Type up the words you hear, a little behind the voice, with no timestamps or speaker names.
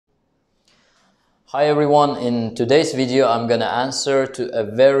Hi everyone, in today's video I'm gonna answer to a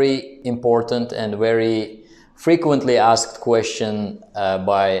very important and very frequently asked question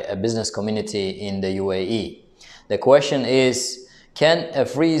by a business community in the UAE. The question is, can a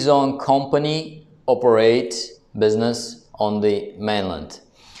free zone company operate business on the mainland?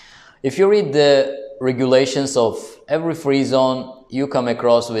 If you read the regulations of every free zone, you come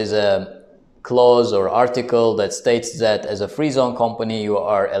across with a clause or article that states that as a free zone company you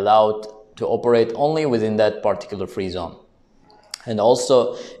are allowed to operate only within that particular free zone. And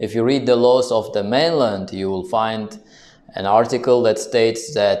also, if you read the laws of the mainland, you will find an article that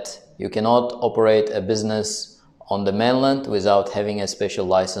states that you cannot operate a business on the mainland without having a special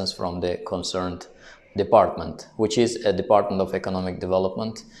license from the concerned department, which is a Department of Economic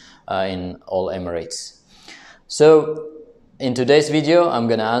Development in all Emirates. So in today's video, I'm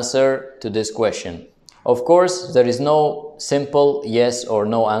going to answer to this question. Of course, there is no simple yes or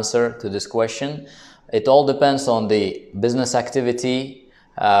no answer to this question. It all depends on the business activity,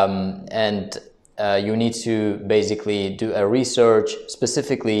 and you need to basically do a research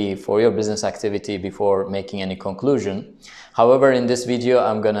specifically for your business activity before making any conclusion. However, in this video,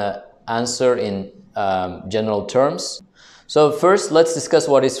 I'm going to answer in general terms. So first, let's discuss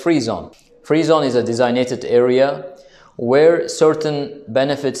what is free zone. Free zone is a designated area where certain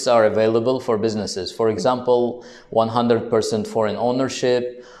benefits are available for businesses. For example, 100% foreign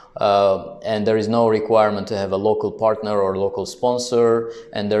ownership, and there is no requirement to have a local partner or local sponsor,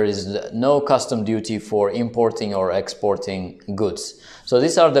 and there is no custom duty for importing or exporting goods. So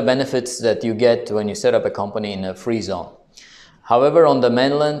these are the benefits that you get when you set up a company in a free zone. However, on the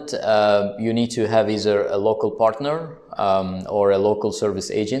mainland, you need to have either a local partner or a local service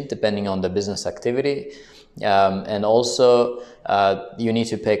agent, depending on the business activity. And also you need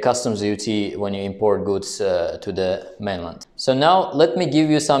to pay customs duty when you import goods to the mainland. So now let me give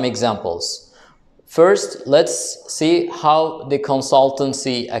you some examples. First, let's see how the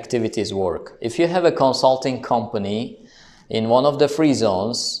consultancy activities work. If you have a consulting company in one of the free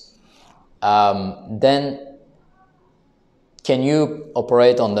zones, then can you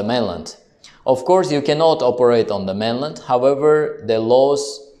operate on the mainland? Of course, you cannot operate on the mainland. However, the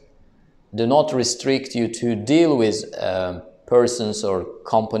laws do not restrict you to deal with persons or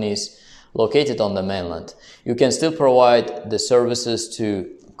companies located on the mainland. You can still provide the services to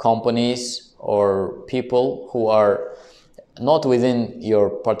companies or people who are not within your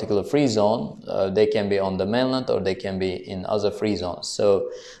particular free zone. They can be on the mainland or they can be in other free zones. So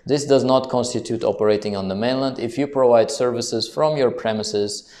this does not constitute operating on the mainland if you provide services from your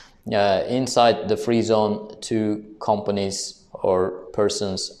premises inside the free zone to companies or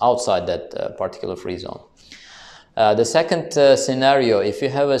persons outside that particular free zone. The second scenario, if you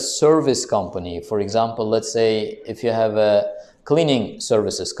have a service company, for example, let's say if you have a cleaning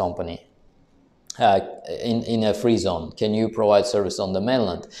services company in a free zone, can you provide service on the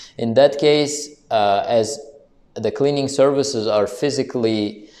mainland? In that case, as the cleaning services are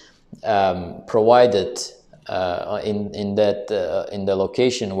physically provided in the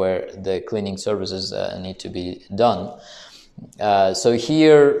location where the cleaning services need to be done, so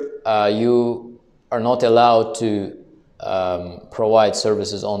here you are not allowed to provide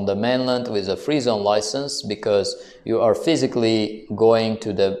services on the mainland with a free zone license because you are physically going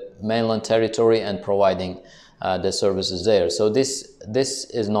to the mainland territory and providing the services there. So this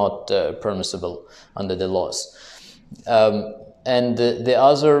is not permissible under the laws. And the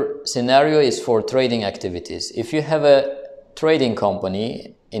other scenario is for trading activities. If you have a trading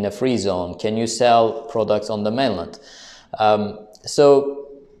company in a free zone, can you sell products on the mainland? So,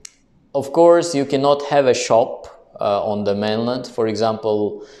 of course, you cannot have a shop on the mainland. For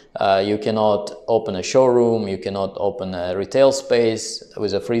example, you cannot open a showroom, you cannot open a retail space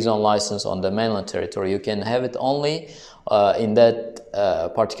with a free zone license on the mainland territory. You can have it only in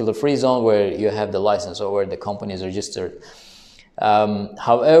that particular free zone where you have the license or where the company is registered.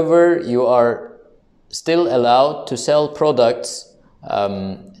 However, you are still allowed to sell products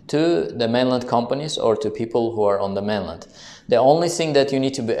to the mainland companies or to people who are on the mainland. The only thing that you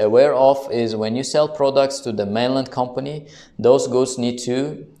need to be aware of is when you sell products to the mainland company, those goods need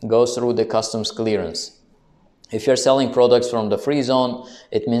to go through the customs clearance. If you're selling products from the free zone,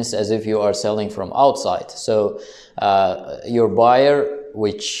 it means as if you are selling from outside. So your buyer,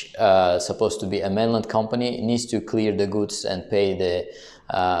 which is supposed to be a mainland company, needs to clear the goods and pay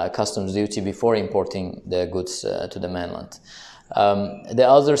the customs duty before importing the goods to the mainland. The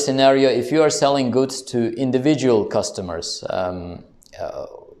other scenario, if you are selling goods to individual customers,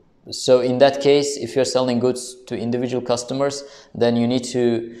 so in that case, if you're selling goods to individual customers, then you need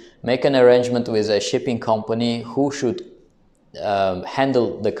to make an arrangement with a shipping company who should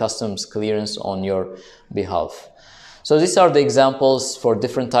handle the customs clearance on your behalf. So these are the examples for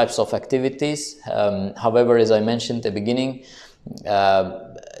different types of activities. However, as I mentioned at the beginning,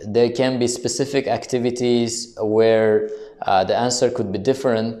 there can be specific activities where the answer could be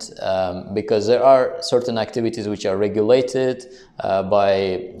different, because there are certain activities which are regulated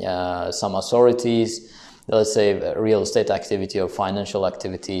by some authorities, let's say real estate activity or financial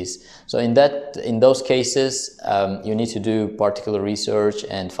activities. So in those cases, you need to do particular research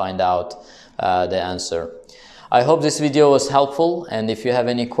and find out the answer. I hope this video was helpful, and if you have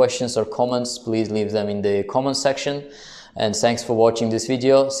any questions or comments, please leave them in the comment section. And thanks for watching this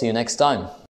video. See you next time.